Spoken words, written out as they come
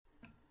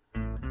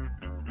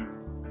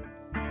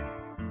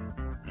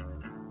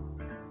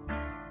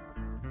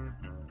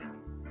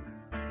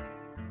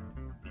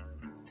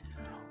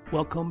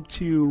Welcome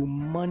to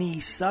Money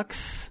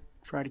Sucks.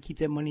 Try to keep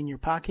that money in your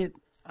pocket.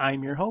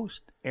 I'm your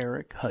host,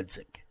 Eric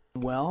Hudzik.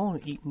 Well,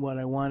 eating what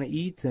I want to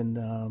eat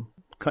and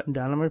cutting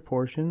down on my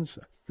portions.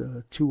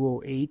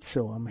 208,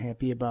 so I'm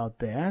happy about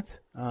that.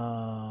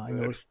 I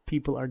know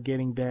people are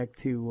getting back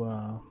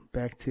to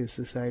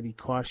society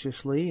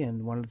cautiously,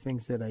 and one of the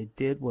things that I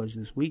did was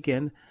this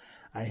weekend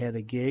I had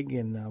a gig,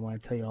 and I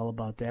want to tell you all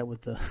about that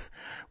with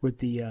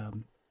the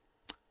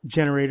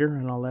generator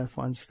and all that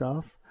fun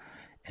stuff.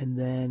 And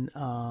then,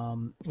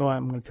 I'm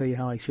going to tell you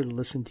how I should have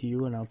listened to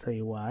you, and I'll tell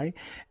you why.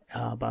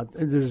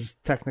 This is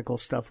technical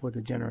stuff with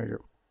the generator.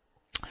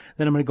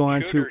 Then I'm going to go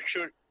on to.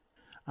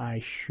 I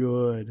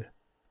should.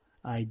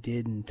 I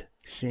didn't.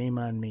 Shame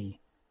on me.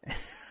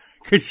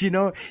 Because, you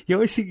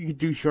always think you can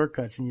do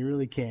shortcuts, and you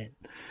really can't,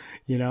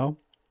 Uh-huh.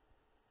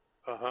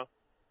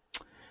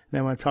 Then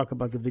I want to talk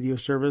about the video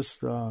service.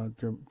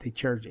 They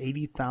charge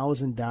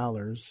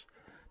 $80,000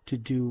 to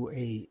do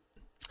a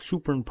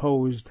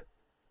superimposed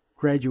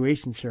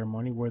graduation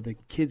ceremony where the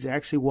kids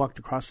actually walked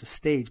across the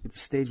stage, but the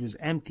stage was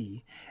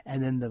empty.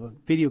 And then the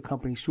video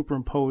company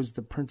superimposed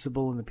the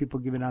principal and the people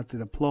giving out the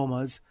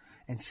diplomas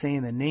and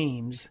saying the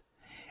names.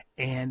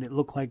 And it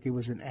looked like it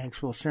was an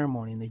actual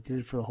ceremony. And they did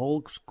it for the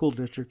whole school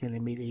district, and they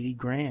made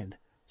 $80,000.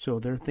 So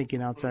they're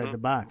thinking outside the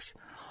box.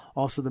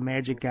 Also, the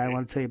magic guy, I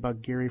want to tell you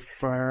about Gary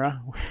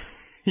Ferrara.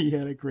 He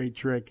had a great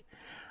trick.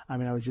 I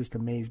mean, I was just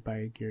amazed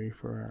by Gary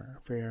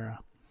Ferrara.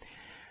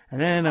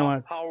 And then I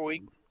want to...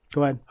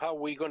 Go ahead. How are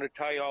we going to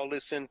tie all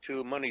this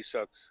into Money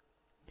Sucks?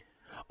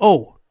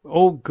 Oh,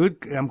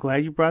 good. I'm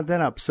glad you brought that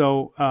up.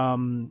 So,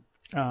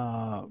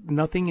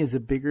 nothing is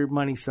a bigger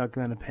money suck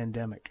than a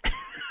pandemic.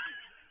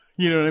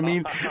 You know what I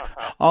mean?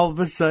 All of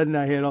a sudden,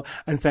 I had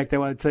in fact, I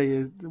want to tell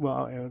you,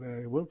 well,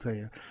 I will tell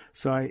you.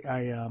 So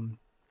I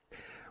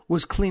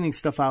was cleaning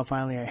stuff out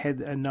finally. I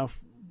had enough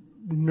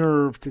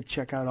nerve to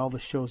check out all the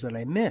shows that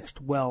I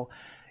missed. Well,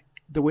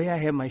 the way I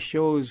have my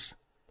shows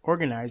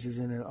organized is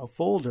in a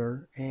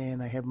folder,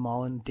 and I have them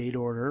all in date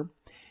order,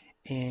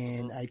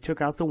 and I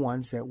took out the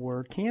ones that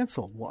were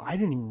canceled. Well, I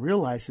didn't even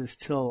realize this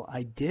till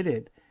I did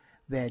it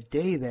that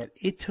day, that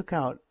it took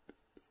out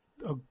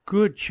a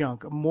good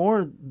chunk,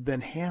 more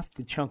than half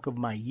the chunk of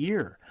my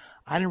year.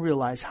 I didn't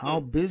realize how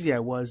busy I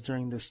was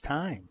during this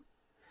time.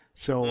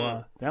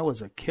 So that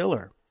was a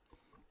killer.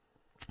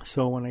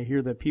 So when I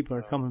hear that people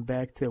are coming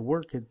back to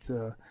work,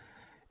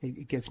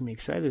 it gets me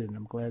excited, and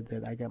I'm glad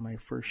that I got my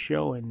first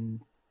show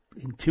in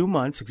 2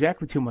 months,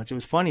 exactly 2 months. It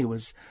was funny. It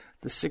was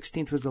the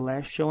 16th was the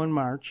last show in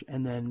March,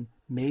 and then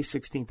May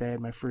 16th I had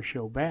my first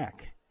show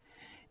back.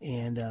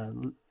 And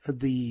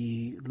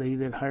the lady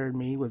that hired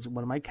me was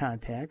one of my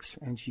contacts,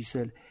 and she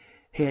said,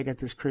 "Hey, I got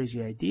this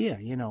crazy idea.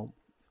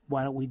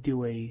 Why don't we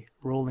do a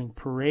rolling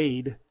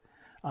parade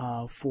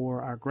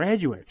for our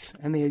graduates?"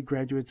 And they had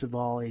graduates of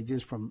all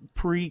ages, from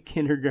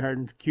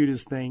pre-kindergarten,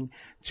 cutest thing,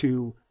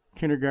 to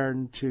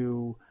kindergarten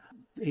to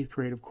 8th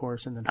grade, of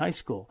course, and then high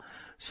school.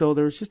 So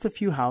there was just a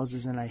few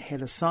houses, and I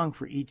had a song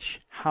for each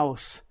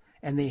house,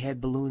 and they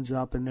had balloons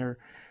up, and their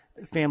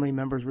family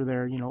members were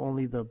there.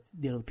 Only the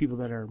people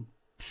that are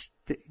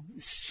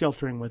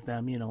sheltering with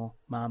them.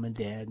 Mom and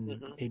dad,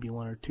 and maybe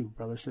one or two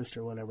brother,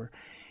 sister, whatever.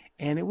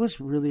 And it was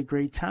really a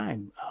great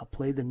time.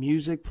 Played the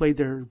music, played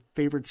their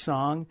favorite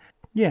song.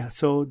 Yeah,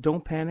 so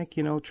don't panic.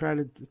 Try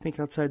to think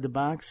outside the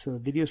box.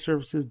 Video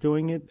services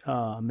doing it.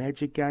 A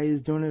magic guy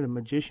is doing it. A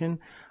magician.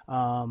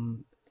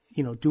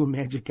 Doing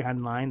magic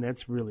online.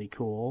 That's really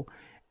cool.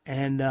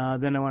 And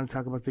then I want to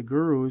talk about the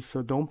gurus.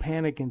 So don't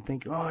panic and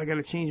think, I got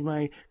to change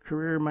my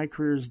career. My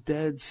career is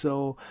dead.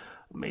 So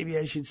maybe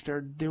I should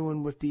start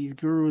doing what these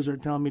gurus are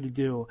telling me to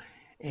do.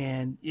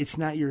 And it's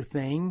not your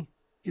thing.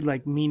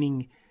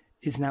 Meaning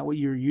it's not what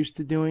you're used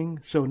to doing.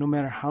 So no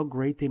matter how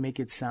great they make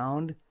it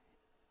sound,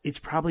 it's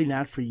probably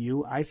not for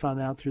you. I found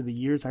out through the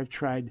years. I've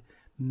tried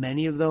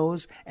many of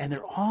those, and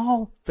they're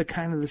all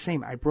the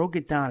same. I broke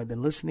it down. I've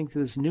been listening to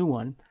this new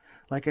one.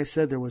 Like I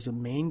said, there was a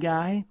main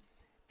guy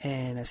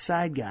and a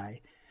side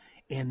guy.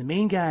 And the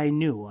main guy I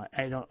knew.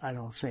 I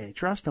don't say I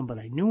trust him, but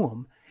I knew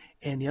him.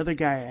 And the other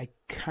guy I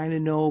kind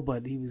of know,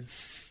 but he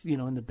was,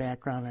 in the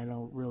background. I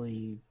don't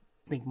really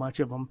think much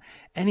of him.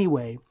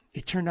 Anyway,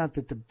 it turned out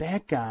that the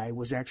back guy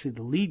was actually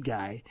the lead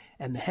guy,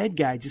 and the head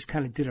guy just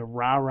kind of did a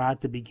rah-rah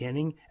at the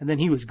beginning, and then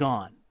he was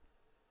gone.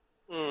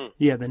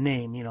 Yeah, the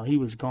name, he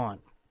was gone.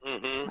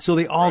 Mm-hmm. So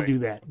they all do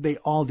that. They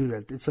all do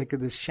that. It's like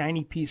this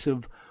shiny piece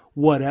of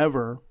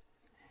whatever,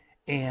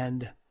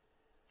 and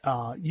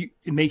it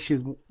makes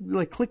you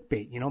like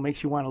clickbait,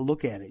 makes you want to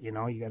look at it. You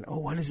got,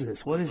 what is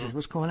this? What is it?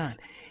 What's going on?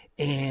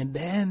 And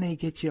then they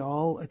get you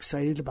all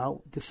excited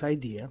about this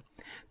idea.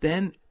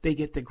 Then they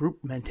get the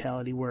group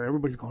mentality where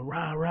everybody's going,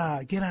 rah,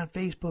 rah, get on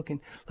Facebook and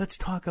let's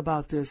talk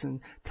about this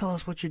and tell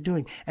us what you're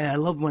doing. And I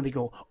love when they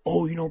go,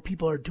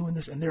 people are doing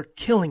this and they're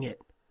killing it.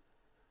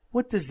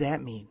 What does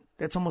that mean?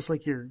 That's almost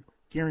like your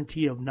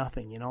guarantee of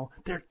nothing,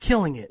 They're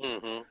killing it.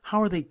 Mm-hmm.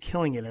 How are they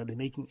killing it? Are they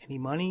making any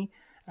money?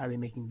 Are they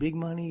making big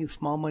money,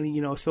 small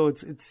money? So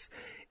it's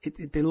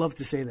they love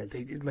to say that.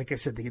 They, like I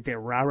said, they get that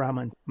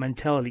rah-rah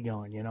mentality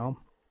going,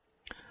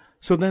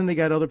 So then they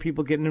got other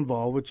people getting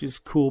involved, which is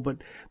cool, but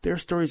their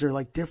stories are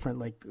like different.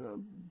 Like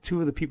two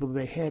of the people that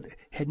they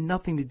had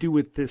nothing to do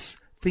with this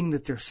thing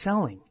that they're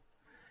selling.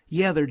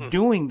 Yeah, they're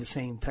doing the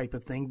same type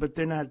of thing, but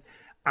they're not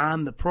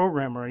on the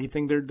program or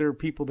anything. They're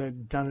people that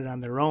had done it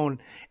on their own,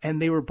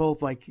 and they were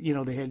both like,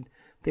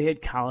 they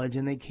had college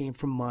and they came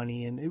from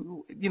money,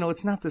 and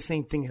it's not the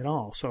same thing at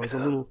all. So I was a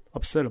little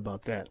upset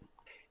about that.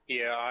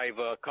 Yeah,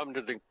 I've come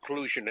to the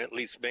conclusion at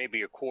least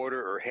maybe a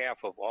quarter or half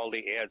of all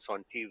the ads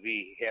on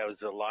TV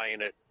has a lie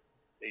in it.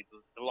 They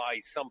lie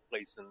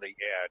someplace in the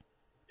ad.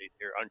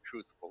 They're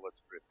untruthful, let's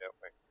put it that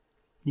way.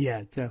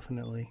 Yeah,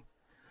 definitely.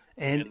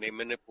 And they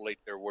manipulate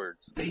their words.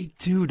 They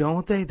do,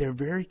 don't they? They're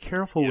very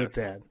careful with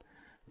that.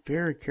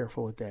 Very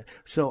careful with that.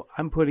 So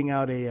I'm putting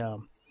out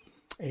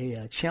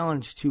a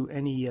challenge to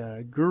any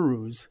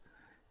gurus.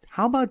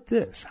 How about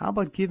this? How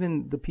about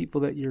giving the people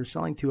that you're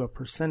selling to a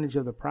percentage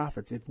of the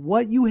profits? If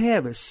what you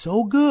have is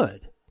so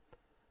good,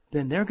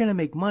 then they're going to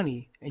make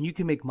money, and you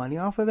can make money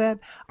off of that.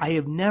 I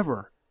have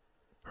never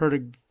heard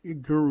a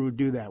guru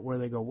do that, where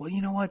they go, well,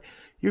 you know what?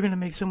 You're going to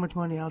make so much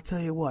money. I'll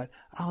tell you what.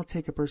 I'll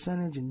take a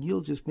percentage, and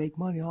you'll just make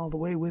money all the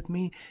way with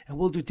me, and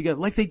we'll do it together.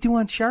 Like they do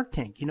on Shark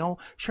Tank.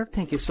 Shark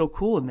Tank is so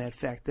cool in that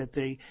fact that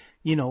they,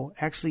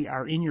 actually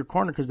are in your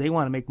corner because they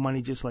want to make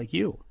money just like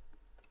you.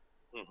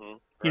 Mm-hmm.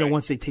 Right.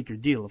 Once they take your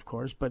deal, of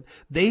course, but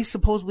they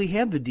supposedly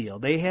have the deal.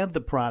 They have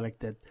the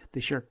product that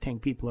the Shark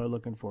Tank people are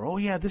looking for. Oh,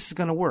 yeah, this is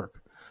going to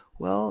work.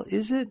 Well,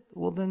 is it?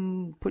 Well,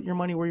 then put your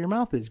money where your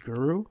mouth is,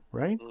 guru,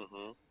 right?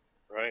 Mm-hmm.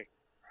 Right.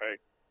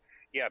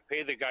 Yeah,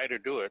 pay the guy to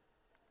do it.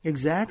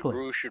 Exactly. The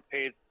guru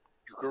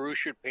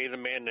should pay the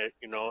man that,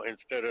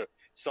 instead of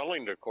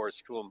selling the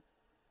course to him,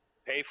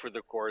 pay for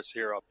the course.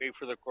 Here, I'll pay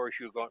for the course.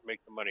 You go out and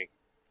make the money.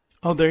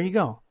 Oh, there you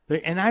go.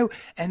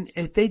 And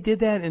if they did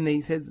that and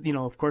they said,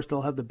 of course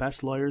they'll have the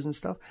best lawyers and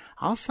stuff,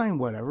 I'll sign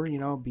whatever,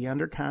 be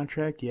under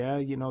contract. Yeah.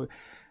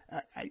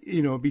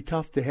 It'd be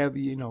tough to have,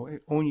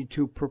 own you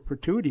to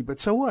perpetuity, but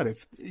so what?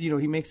 If, he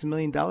makes $1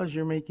 million,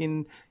 you're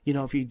making,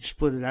 if you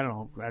split it, I don't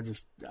know, I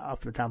just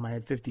off the top of my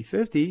head,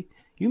 50-50,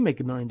 you make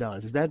 $1 million.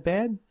 Is that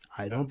bad?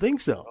 I don't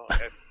think so.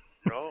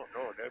 No,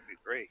 that'd be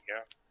great.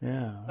 Yeah.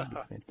 Yeah.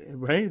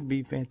 Right. It'd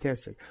be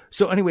fantastic.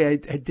 So anyway,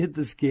 I did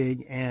this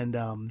gig and,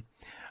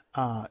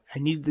 I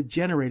needed the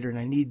generator and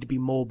I needed to be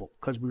mobile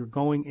because we were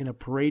going in a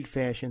parade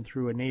fashion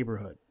through a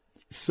neighborhood.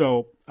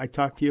 So I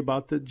talked to you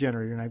about the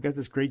generator, and I've got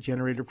this great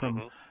generator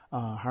from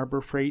Harbor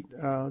Freight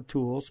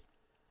Tools.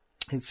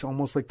 It's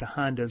almost like the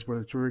Hondas where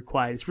it's very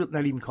quiet. It's really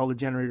not even called a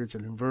generator. It's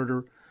an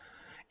inverter.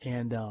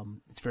 And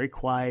it's very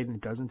quiet and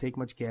it doesn't take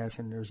much gas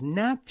and there's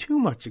not too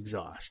much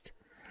exhaust.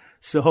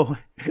 So,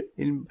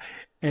 I'm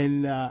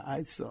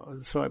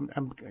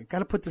got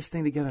to put this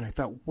thing together. And I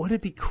thought, would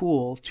it be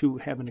cool to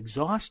have an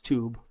exhaust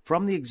tube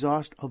from the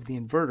exhaust of the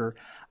inverter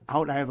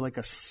out? I have like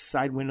a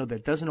side window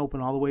that doesn't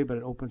open all the way, but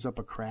it opens up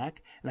a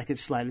crack, and I could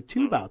slide a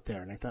tube out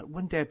there. And I thought,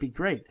 wouldn't that be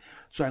great?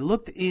 So I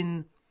looked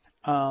in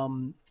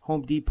Home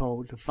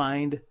Depot to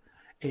find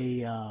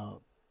a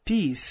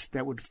piece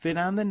that would fit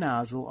on the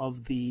nozzle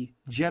of the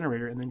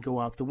generator and then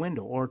go out the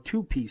window, or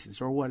two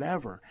pieces or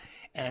whatever.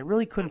 And I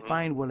really couldn't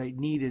find what I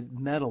needed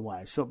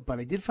metal-wise. But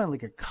I did find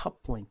like a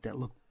cup link that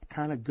looked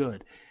kind of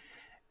good.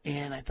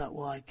 And I thought,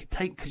 well, I could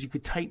tighten, because you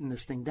could tighten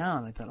this thing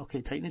down. I thought,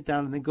 okay, tighten it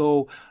down and then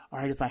go, all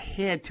right, if I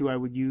had to, I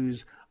would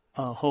use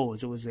a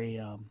hose. It was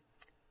a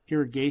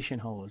irrigation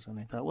hose. And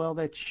I thought, well,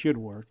 that should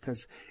work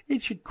because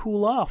it should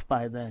cool off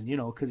by then,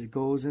 because it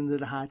goes into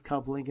the hot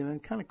cup link and then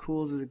it kind of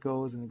cools as it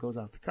goes and it goes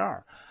out the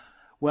car.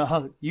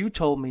 Well, you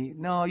told me,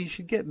 no, you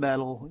should get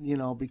metal,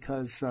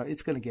 because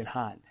it's going to get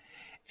hot.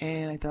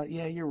 And I thought,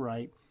 yeah, you're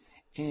right.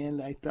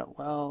 And I thought,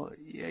 well,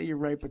 yeah, you're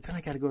right. But then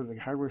I got to go to the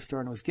hardware store,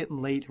 and it was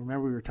getting late.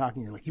 Remember, we were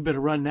talking. You're like, you better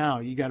run now.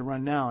 You got to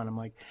run now. And I'm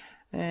like,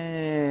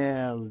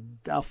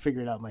 I'll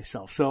figure it out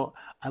myself. So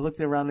I looked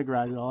around the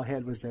garage, and all I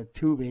had was that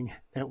tubing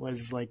that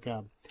was like,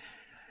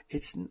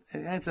 it's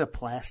a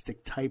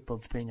plastic type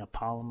of thing, a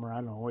polymer. I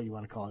don't know what you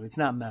want to call it. It's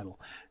not metal.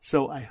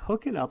 So I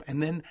hook it up,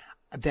 and then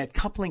that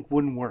cup link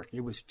wouldn't work.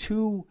 It was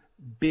too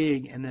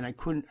big, and then I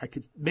could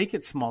make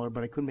it smaller,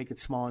 but I couldn't make it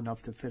small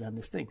enough to fit on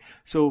this thing.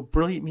 So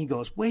Brilliant Me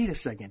goes, wait a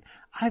second,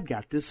 I've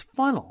got this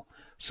funnel.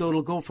 So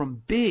it'll go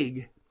from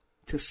big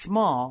to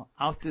small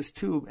out this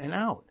tube and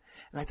out.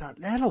 And I thought,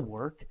 that'll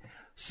work.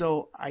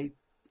 So I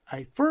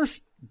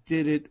first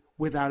did it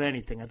without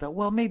anything. I thought,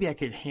 well, maybe I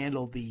could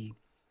handle the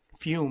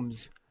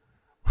fumes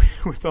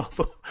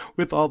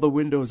with all the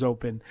windows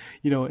open,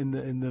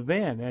 in the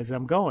van as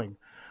I'm going.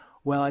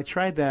 Well, I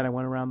tried that. I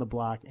went around the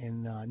block,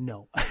 and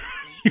no.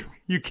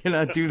 You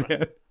cannot do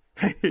that.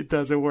 It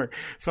doesn't work.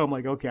 So I'm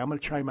like, okay, I'm going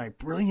to try my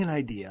brilliant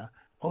idea.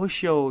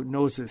 Osho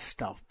knows this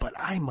stuff, but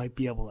I might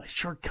be able to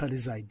shortcut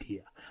his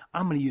idea.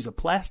 I'm going to use a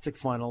plastic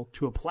funnel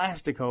to a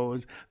plastic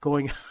hose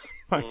going out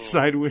my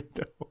side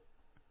window.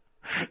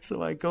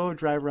 So I go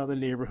drive around the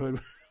neighborhood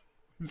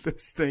with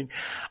this thing.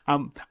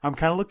 I'm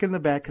kind of looking in the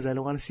back because I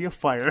don't want to see a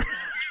fire.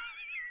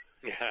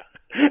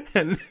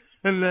 Yeah.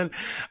 And then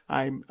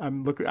I'm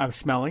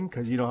smelling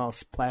because you know how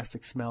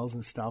plastic smells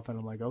and stuff. And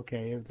I'm like,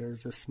 okay, if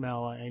there's a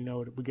smell, I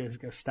know we guys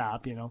got to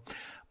stop, you know.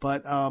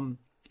 But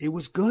it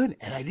was good,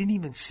 and I didn't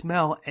even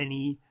smell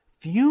any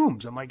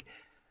fumes. I'm like,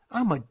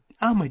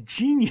 I'm a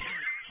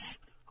genius.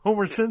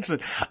 Homer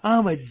Simpson,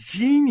 I'm a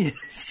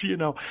genius, you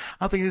know.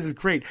 I think this is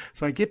great.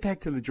 So I get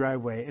back to the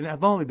driveway, and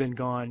I've only been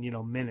gone, you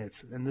know,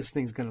 minutes, and this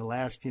thing's going to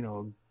last, you know,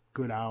 a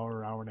good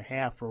hour, hour and a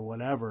half or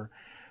whatever.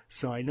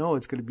 So I know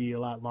it's going to be a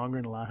lot longer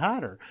and a lot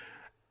hotter.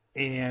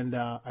 And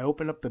I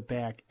open up the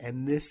back,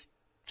 and this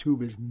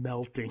tube is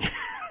melting.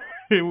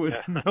 It was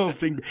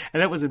melting,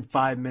 and that was in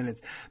 5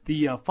 minutes.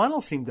 The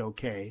funnel seemed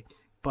okay,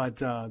 but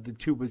the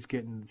tube was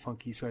getting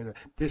funky, so I thought,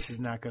 this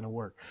is not going to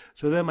work.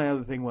 So then my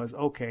other thing was,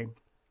 okay,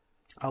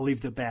 I'll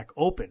leave the back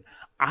open.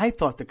 I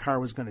thought the car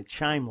was going to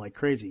chime like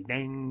crazy,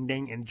 ding,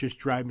 ding, and just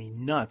drive me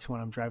nuts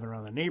when I'm driving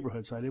around the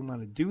neighborhood, so I didn't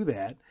want to do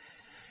that.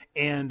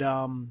 And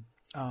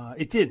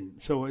it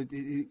didn't. So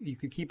you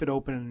could keep it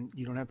open, and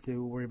you don't have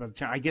to worry about the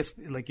chime. I guess,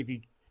 like, if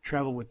you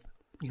travel with,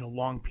 you know,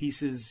 long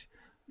pieces,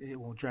 it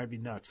won't drive you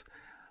nuts.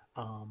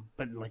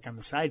 But like on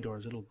the side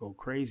doors, it'll go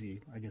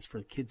crazy, I guess,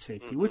 for kid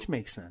safety, which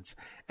makes sense.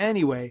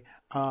 Anyway,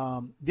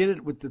 did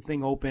it with the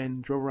thing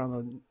open, drove around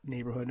the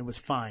neighborhood, and it was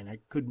fine. I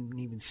couldn't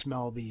even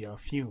smell the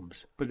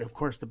fumes. But of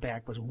course, the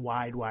back was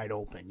wide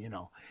open, you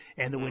know,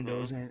 and the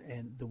windows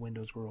and the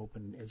windows were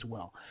open as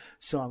well.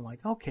 So I'm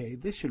like, okay,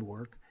 this should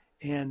work.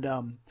 And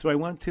so I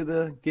went to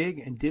the gig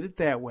and did it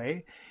that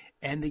way.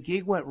 And the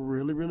gig went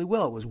really, really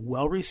well. It was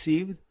well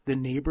received. The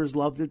neighbors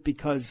loved it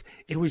because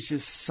it was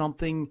just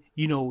something,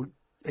 you know,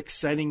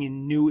 exciting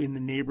and new in the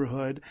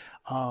neighborhood.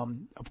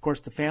 Of course,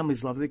 the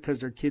families loved it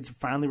because their kids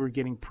finally were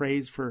getting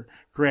praised for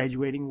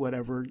graduating,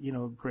 whatever, you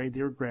know, grade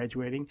they were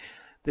graduating.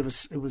 It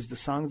was the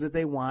songs that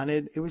they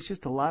wanted. It was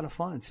just a lot of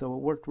fun. So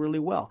it worked really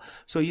well.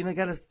 So, you know,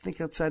 got to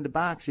think outside the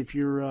box. If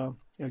you're a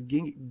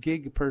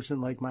gig person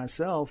like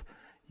myself,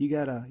 you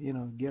got to, you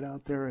know, get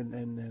out there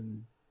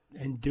and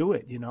do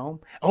it, you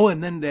know. Oh,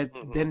 and then that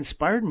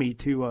inspired me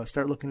to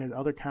start looking at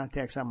other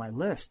contacts on my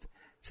list,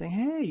 saying,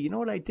 hey, you know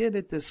what I did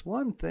at this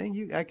one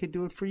thing? I could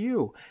do it for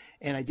you.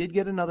 And I did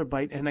get another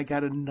bite, and I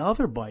got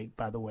another bite,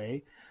 by the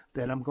way,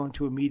 that I'm going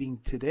to a meeting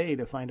today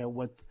to find out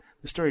what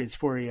the story is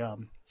for a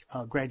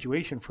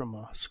graduation from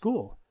a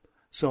school.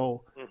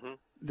 So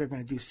they're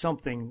going to do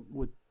something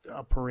with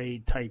a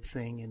parade type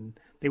thing, and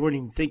they weren't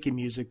even thinking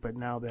music, but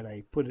now that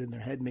I put it in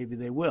their head, maybe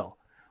they will.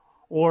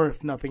 Or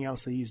if nothing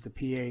else, they use the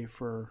PA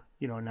for,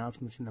 you know,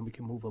 announcements, and then we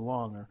can move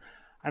along. Or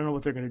I don't know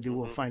what they're going to do.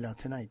 We'll find out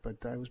tonight,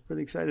 but I was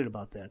pretty excited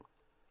about that.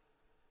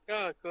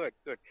 Oh, good.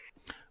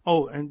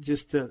 Oh, and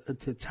just to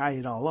tie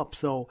it all up.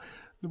 So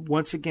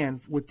once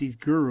again, with these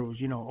gurus,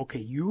 you know, okay,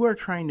 you are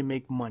trying to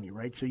make money,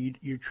 right? So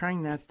you're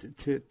trying not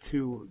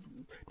to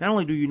not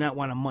only do you not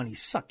want to money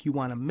suck, you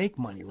want to make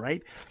money,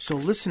 right? So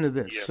listen to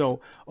this. Yes.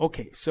 So,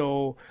 okay,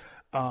 so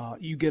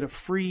you get a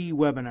free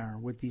webinar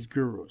with these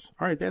gurus.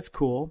 All right, that's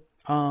cool.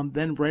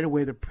 Then right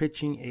away, they're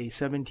pitching a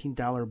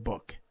 $17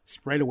 book.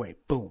 Right away,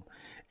 boom.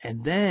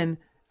 And then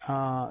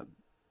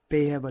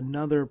they have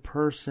another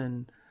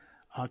person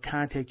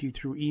contact you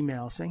through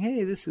email saying,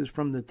 hey, this is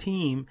from the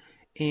team,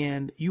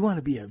 and you want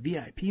to be a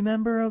VIP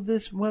member of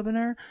this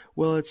webinar?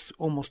 Well, it's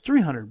almost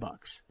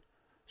 $300.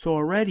 So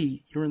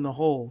already you're in the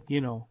hole, you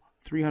know,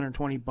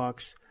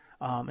 $320,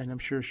 and I'm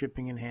sure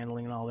shipping and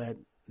handling and all that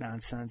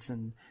nonsense,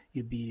 and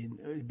it'd be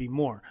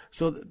more.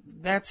 So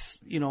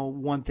that's, you know,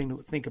 one thing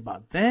to think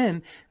about.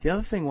 Then the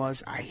other thing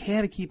was I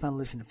had to keep on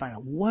listening to find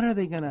out what are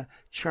they going to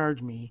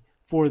charge me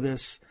for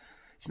this.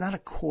 It's not a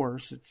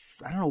course.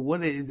 I don't know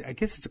what it is. I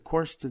guess it's a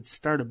course to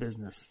start a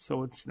business.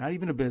 So it's not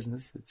even a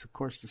business. It's a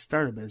course to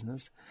start a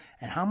business.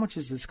 And how much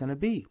is this going to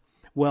be?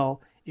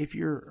 Well, if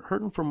you're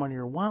hurting for money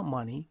or want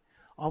money,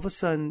 all of a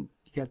sudden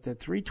you got that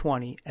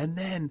 $320, and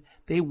then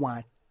they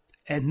want,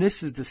 and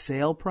this is the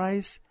sale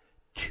price,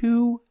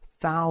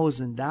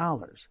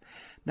 $2,000.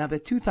 Now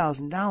that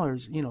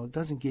 $2,000, you know,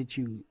 doesn't get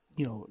you,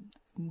 you know,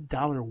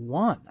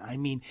 $1. I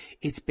mean,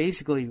 it's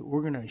basically,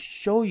 we're going to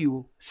show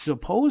you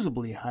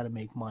supposedly how to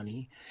make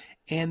money,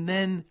 and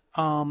then,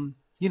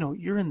 you know,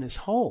 you're in this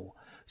hole.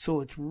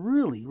 So it's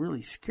really,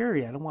 really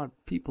scary. I don't want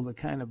people to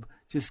kind of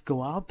just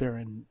go out there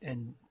and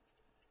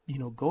you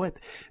know, go at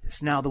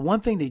this. Now, the one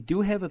thing, they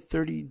do have a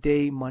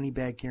 30-day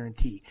money-back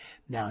guarantee.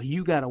 Now,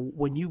 you got to,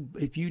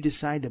 if you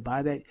decide to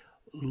buy that,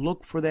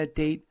 look for that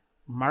date,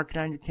 mark it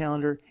on your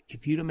calendar.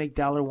 If you don't make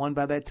 $1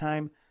 by that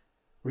time,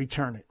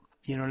 return it.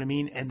 You know what I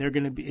mean? And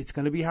it's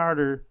going to be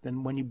harder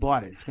than when you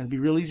bought it. It's going to be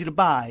real easy to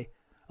buy,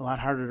 a lot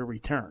harder to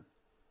return.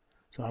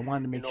 So I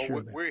wanted to make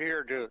sure that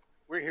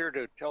we're here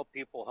to tell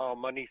people how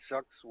money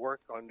sucks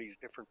work on these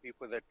different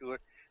people that do it.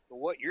 But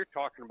what you're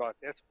talking about,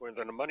 that's more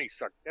than a money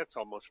suck. That's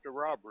almost a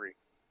robbery.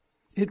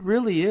 It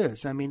really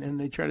is. I mean, and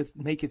they try to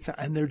make it sound,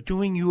 and they're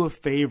doing you a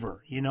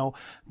favor. You know,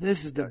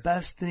 this is the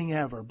best thing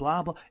ever,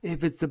 blah, blah.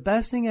 If it's the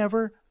best thing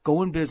ever,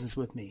 go in business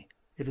with me.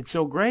 If it's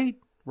so great,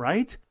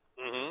 right?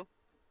 Mm-hmm.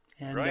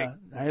 And right.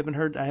 I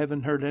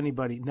haven't heard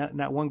anybody,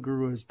 not one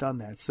guru has done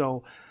that.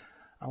 So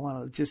I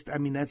want to just, I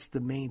mean, that's the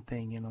main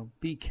thing,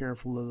 be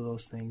careful of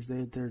those things.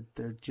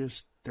 They're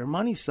just, their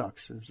money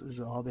sucks is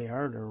all they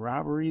are. They're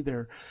robbery.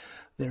 They're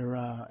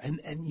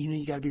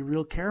you got to be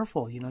real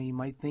careful. You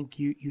might think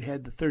you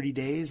had the 30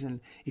 days, and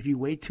if you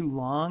wait too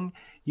long,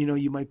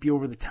 you might be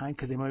over the time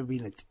because they might be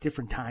in a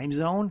different time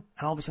zone,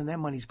 and all of a sudden that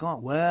money's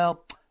gone.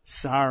 Well,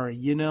 sorry,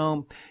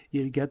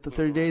 you get the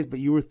 30 days, but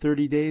you were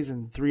 30 days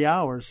and 3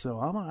 hours, so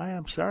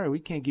I'm sorry, we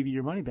can't give you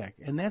your money back.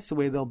 And that's the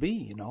way they'll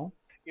be,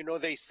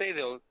 They say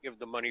they'll give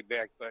the money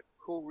back, but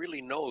who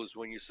really knows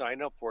when you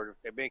sign up for it? If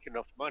they make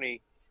enough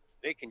money,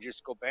 they can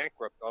just go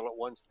bankrupt all at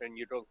once, then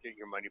you don't get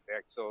your money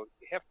back. So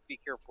you have to be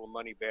careful of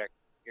money back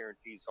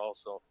guarantees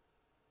also.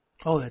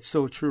 Oh, that's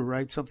so true,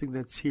 right? Something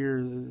that's here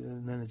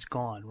and then it's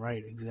gone,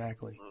 right?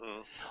 Exactly.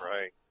 Mm-hmm.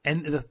 Right.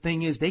 And the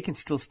thing is, they can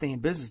still stay in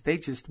business. They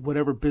just,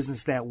 whatever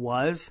business that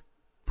was,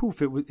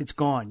 poof, it's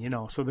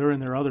gone, So they're in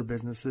their other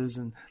businesses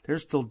and they're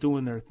still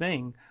doing their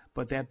thing,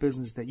 but that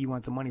business that you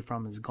want the money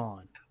from is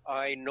gone.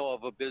 I know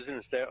of a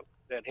business that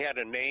had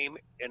a name,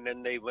 and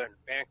then they went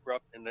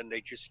bankrupt, and then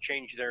they just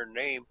changed their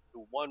name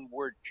to one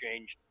word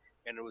changed,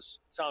 and it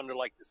sounded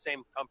like the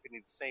same company,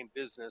 the same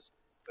business,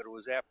 but it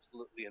was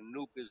absolutely a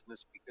new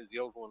business because the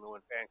old one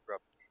went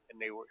bankrupt, and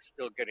they were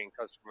still getting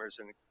customers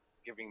and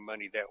giving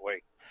money that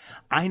way.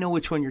 I know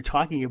which one you're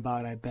talking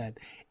about, I bet.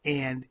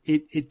 And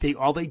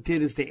all they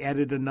did is they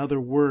added another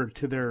word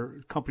to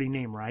their company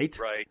name, right?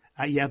 Right.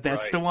 Yeah,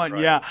 that's right, the one.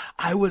 Right. Yeah.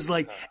 I was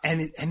like,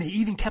 and they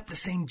even kept the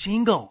same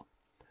jingle.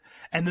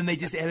 And then they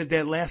just added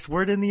that last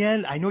word in the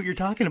end. I know what you're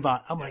talking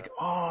about. I'm like,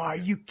 oh, are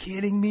you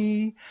kidding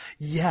me?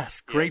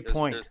 Yes. Great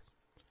point.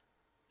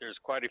 There's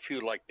quite a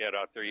few like that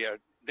out there. Yeah.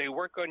 They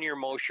work on your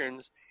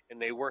emotions, and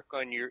they work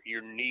on your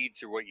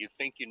needs or what you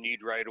think you need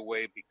right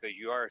away because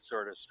you are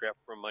sort of strapped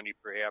for money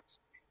perhaps,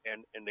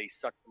 and they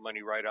suck the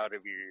money right out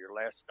of your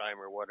last time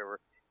or whatever,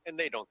 and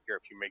they don't care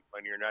if you make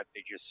money or not.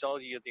 They just sell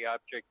you the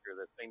object or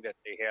the thing that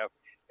they have,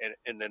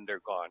 and then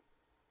they're gone.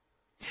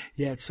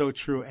 Yeah, it's so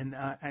true. And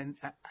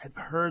I've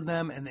heard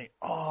them, and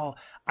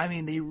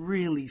they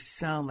really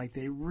sound like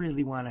they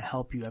really want to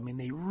help you. I mean,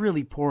 they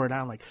really pour it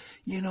on like,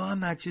 I'm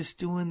not just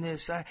doing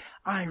this.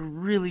 I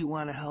really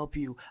want to help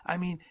you. I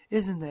mean,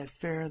 isn't that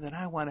fair that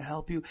I want to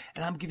help you?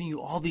 And I'm giving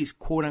you all these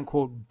quote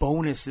unquote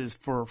bonuses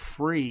for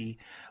free,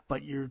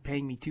 but you're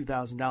paying me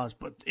 $2,000,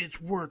 but it's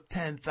worth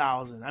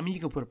 $10,000. I mean, you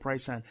can put a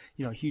price on,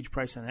 a huge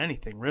price on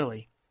anything,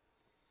 really.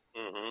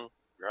 Mm-hmm.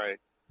 Right.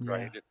 Yeah.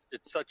 Right.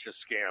 It's such a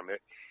scam.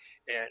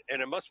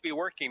 And it must be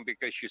working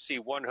because you see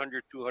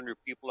 100, 200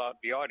 people out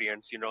in the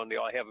audience, and they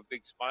all have a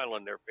big smile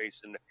on their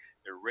face and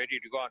they're ready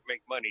to go out and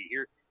make money.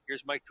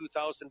 Here's my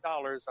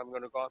 $2,000. I'm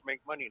going to go out and make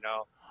money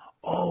now.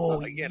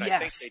 Oh, again, yes. I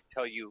think they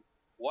tell you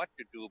what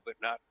to do, but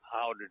not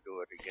how to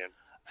do it again.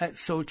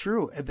 That's so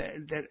true.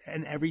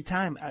 And every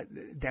time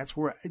that's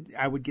where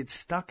I would get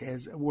stuck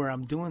where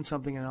I'm doing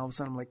something and all of a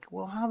sudden I'm like,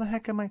 well, how the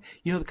heck am I,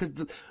 because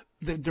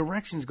the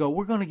directions go,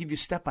 we're going to give you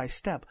step by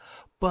step,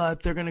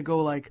 but they're going to go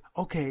like,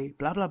 okay,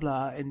 blah, blah,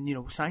 blah. And,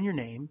 sign your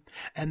name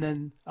and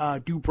then,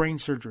 do brain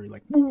surgery.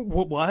 Like,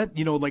 what?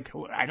 Like,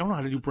 I don't know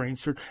how to do brain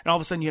surgery. And all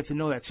of a sudden you have to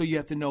know that. So you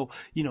have to know,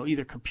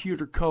 either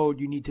computer code,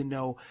 you need to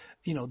know,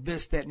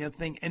 this, that, and the other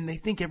thing. And they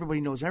think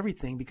everybody knows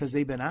everything because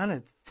they've been on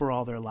it for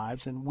all their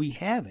lives and we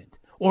haven't.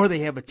 Or they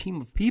have a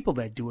team of people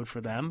that do it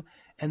for them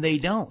and they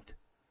don't.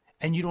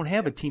 And you don't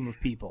have a team of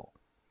people.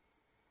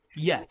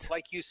 Yet.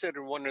 Like you said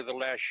in one of the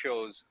last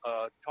shows,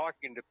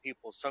 talking to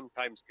people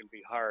sometimes can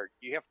be hard.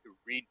 You have to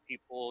read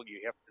people.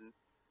 You have to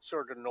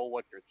sort of know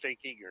what they're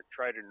thinking or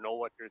try to know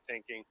what they're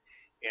thinking.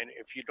 And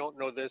if you don't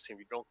know this and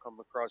you don't come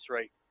across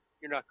right,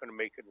 you're not going to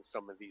make it in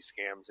some of these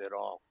scams at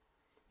all.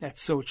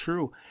 That's so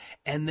true.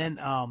 And then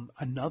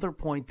another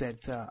point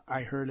that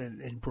I heard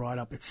and brought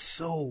up, it's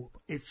so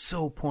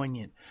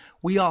poignant.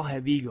 We all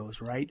have egos,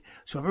 right?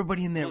 So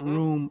everybody in that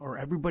room or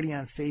everybody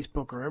on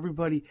Facebook or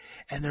everybody,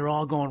 and they're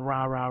all going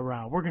rah, rah,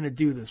 rah. We're going to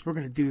do this. We're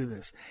going to do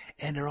this.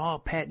 And they're all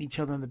patting each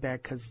other on the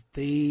back because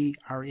they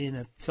are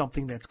in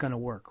something that's going to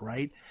work,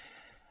 right?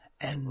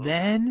 And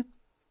then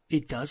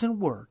it doesn't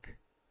work,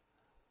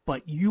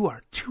 but you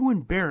are too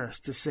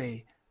embarrassed to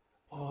say,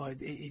 oh,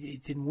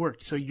 it didn't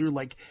work. So you're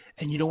like,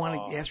 and you don't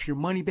want to ask for your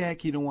money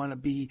back. You don't want to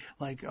be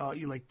like,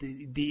 you're like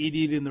the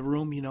idiot in the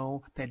room,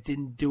 that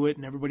didn't do it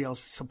and everybody else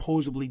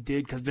supposedly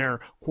did because they're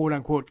quote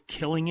unquote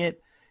killing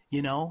it,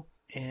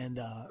 and,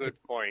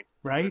 good point.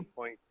 Right? Good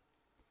point.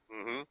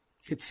 Mm-hmm.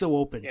 It's so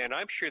open. And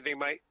I'm sure they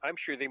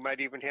might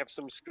even have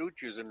some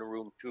stooges in the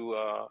room too,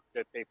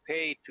 that they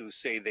pay to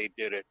say they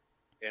did it.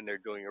 And they're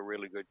doing a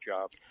really good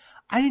job.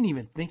 I didn't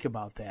even think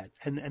about that.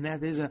 And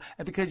that is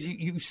because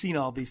you've seen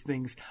all these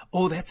things.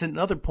 Oh, that's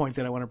another point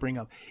that I want to bring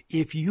up.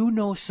 If you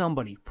know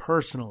somebody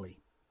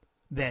personally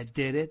that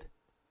did it,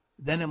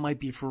 then it might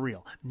be for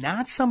real.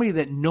 Not somebody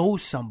that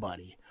knows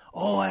somebody.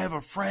 Oh, I have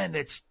a friend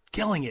that's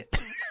killing it.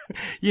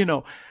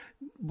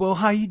 Well,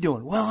 how you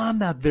doing? Well, I'm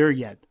not there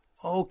yet.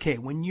 Okay.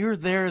 When you're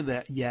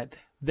there yet,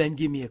 then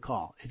give me a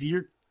call. If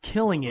you're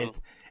killing it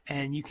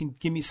and you can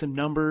give me some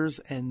numbers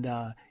and,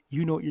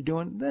 you know what you're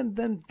doing,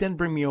 then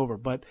bring me over.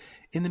 But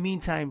in the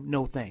meantime,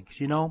 no thanks,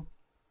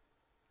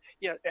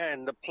 Yeah,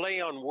 and the play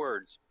on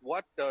words.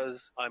 What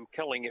does "I'm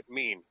killing it"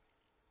 mean?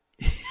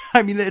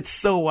 I mean, it's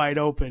so wide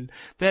open.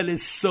 That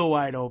is so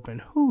wide open.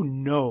 Who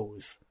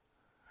knows?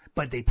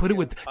 But they put it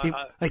with,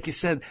 like you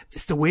said,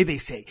 it's the way they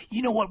say,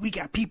 you know what, we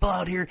got people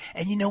out here,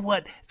 and you know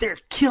what, they're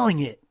killing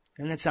it.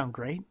 Doesn't that sound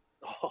great?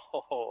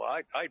 Oh,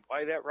 I'd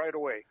buy that right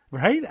away.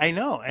 Right? I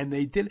know. And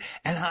they did.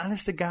 And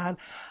honest to God,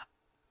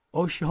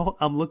 Osho,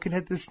 I'm looking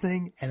at this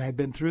thing, and I've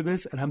been through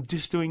this, and I'm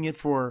just doing it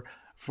for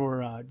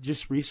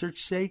just research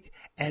sake,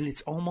 and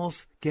it's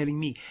almost getting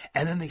me.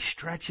 And then they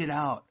stretch it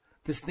out.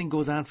 This thing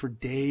goes on for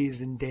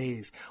days and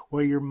days,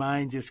 where your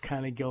mind just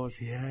kind of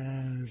goes,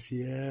 yes,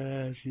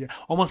 yes, yeah.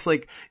 Almost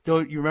like,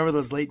 you remember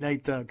those late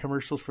night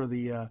commercials for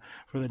the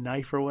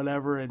knife or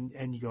whatever,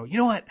 and you go, you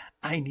know what,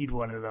 I need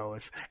one of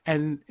those,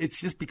 and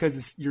it's just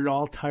because you're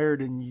all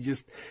tired and you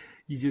just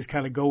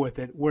kind of go with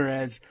it.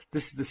 Whereas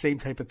this is the same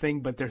type of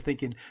thing, but they're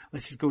thinking,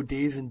 let's just go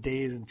days and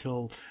days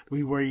until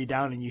we wear you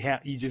down, and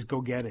you just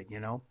go get it, you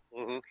know.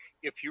 Mm-hmm.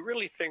 If you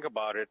really think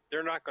about it,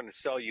 they're not going to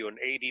sell you an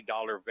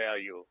 $80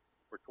 value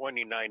for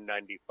 $29.95,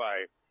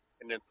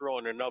 and then throw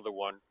in another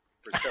one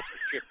for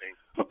separate shipping.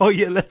 Oh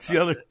yeah, that's the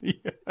other.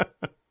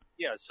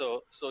 Yeah,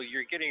 so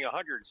you're getting a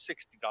 $160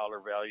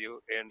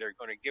 value, and they're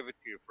going to give it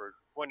to you for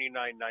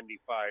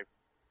 $29.95.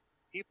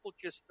 People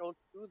just don't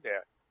do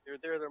that. They're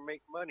there to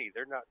make money.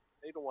 They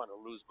don't want to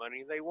lose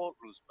money. They won't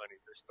lose money.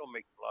 They're still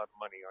making a lot of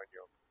money on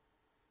you.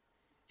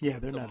 Yeah,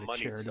 they're not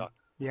a charity. Suck.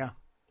 Yeah,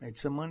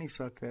 it's a money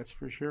suck. That's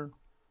for sure.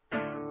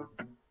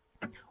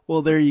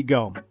 Well, there you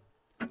go.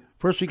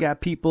 First, we got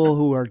people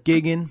who are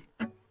gigging,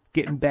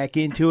 getting back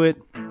into it.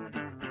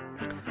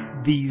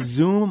 The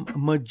Zoom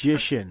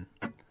magician.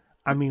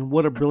 I mean,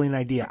 what a brilliant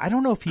idea. I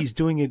don't know if he's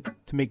doing it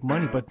to make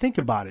money, but think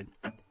about it.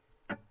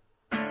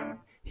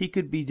 He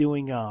could be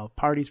doing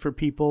parties for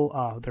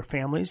people, their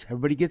families.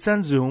 Everybody gets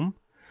on Zoom.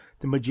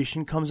 The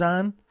magician comes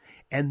on,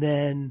 and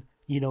then,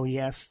 he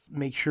asks,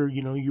 make sure,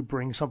 you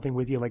bring something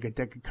with you, like a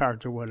deck of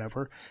cards or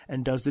whatever,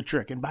 and does the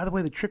trick. And by the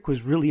way, the trick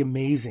was really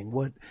amazing.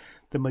 What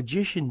the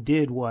magician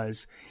did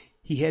was,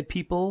 he had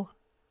people,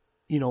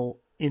 in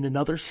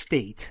another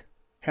state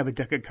have a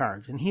deck of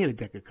cards, and he had a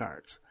deck of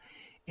cards.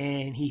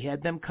 And he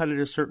had them cut it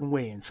a certain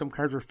way, and some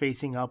cards were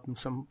facing up and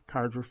some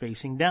cards were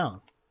facing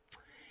down.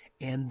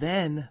 And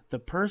then the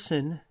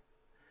person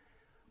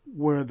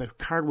where the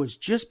card was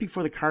just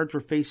before the cards were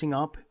facing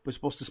up was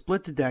supposed to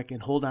split the deck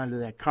and hold on to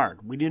that card.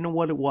 We didn't know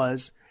what it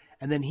was.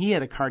 And then he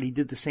had a card, he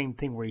did the same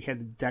thing where he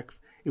had the deck.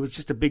 It was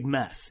just a big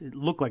mess. It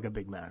looked like a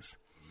big mess.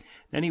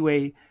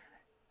 Anyway,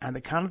 on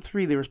the count of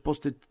three, they were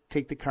supposed to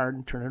take the card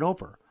and turn it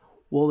over.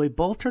 Well, they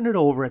both turned it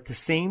over at the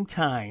same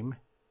time,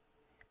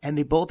 and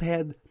they both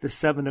had the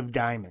 7 of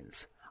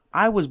diamonds.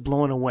 I was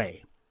blown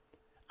away.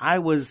 I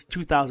was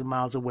 2,000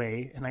 miles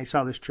away, and I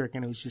saw this trick,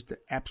 and it was just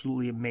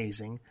absolutely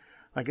amazing.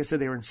 Like I said,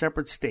 they were in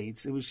separate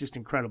states. It was just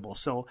incredible.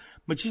 So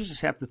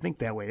magicians have to think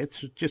that way.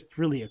 It's just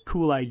really a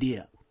cool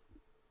idea.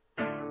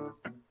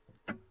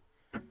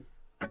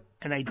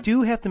 And I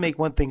do have to make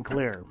one thing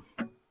clear.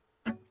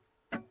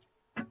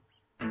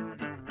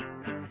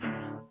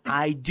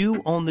 I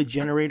do own the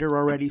generator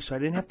already, so I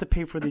didn't have to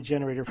pay for the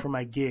generator for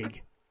my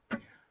gig.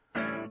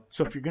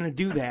 So if you're going to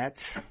do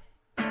that,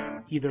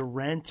 either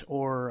rent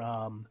or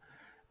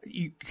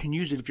you can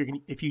use it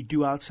if you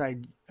do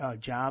outside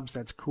jobs.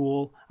 That's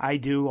cool. I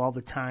do all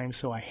the time,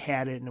 so I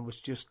had it, and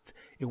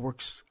it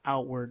works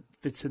out where it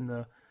fits in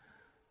the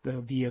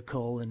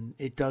vehicle, and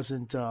it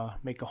doesn't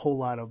make a whole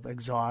lot of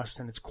exhaust,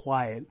 and it's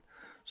quiet,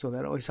 so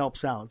that always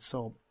helps out.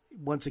 So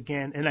once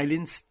again, and I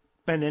didn't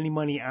spend any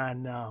money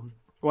on.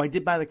 Well, I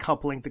did buy the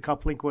CupLink. The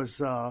CupLink was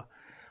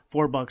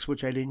 $4,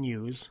 which I didn't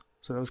use,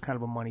 so that was kind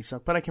of a money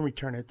suck. But I can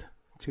return it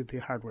to the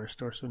hardware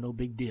store, so no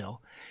big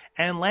deal.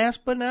 And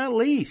last but not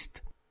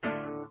least,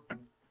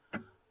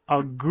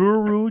 a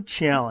guru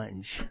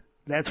challenge.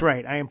 That's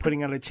right. I am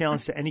putting out a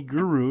challenge to any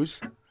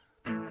gurus.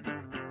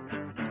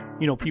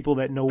 People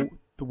that know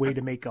the way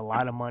to make a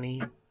lot of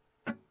money.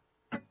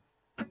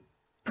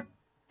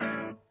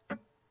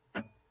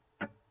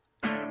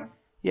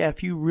 Yeah,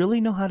 if you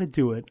really know how to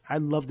do it,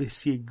 I'd love to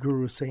see a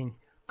guru saying,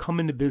 come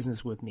into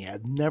business with me.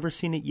 I've never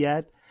seen it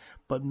yet,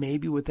 but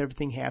maybe with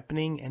everything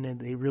happening and then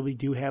they really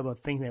do have a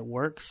thing that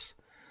works,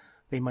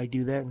 they might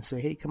do that and say,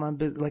 hey, come on,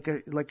 like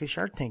a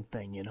Shark Tank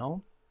thing,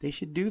 They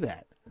should do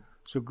that.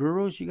 So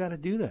gurus, you got to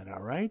do that,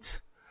 all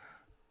right?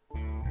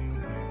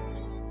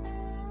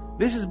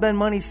 This has been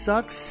Money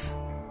Sucks.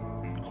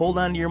 Hold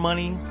on to your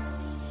money.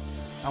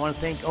 I want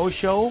to thank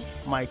Osho,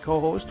 my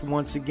co-host,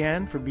 once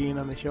again for being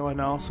on the show. And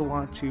I also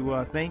want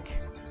to thank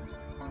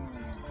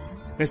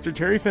Mr.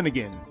 Terry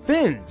Finnegan,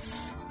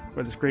 Fins,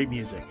 for this great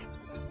music.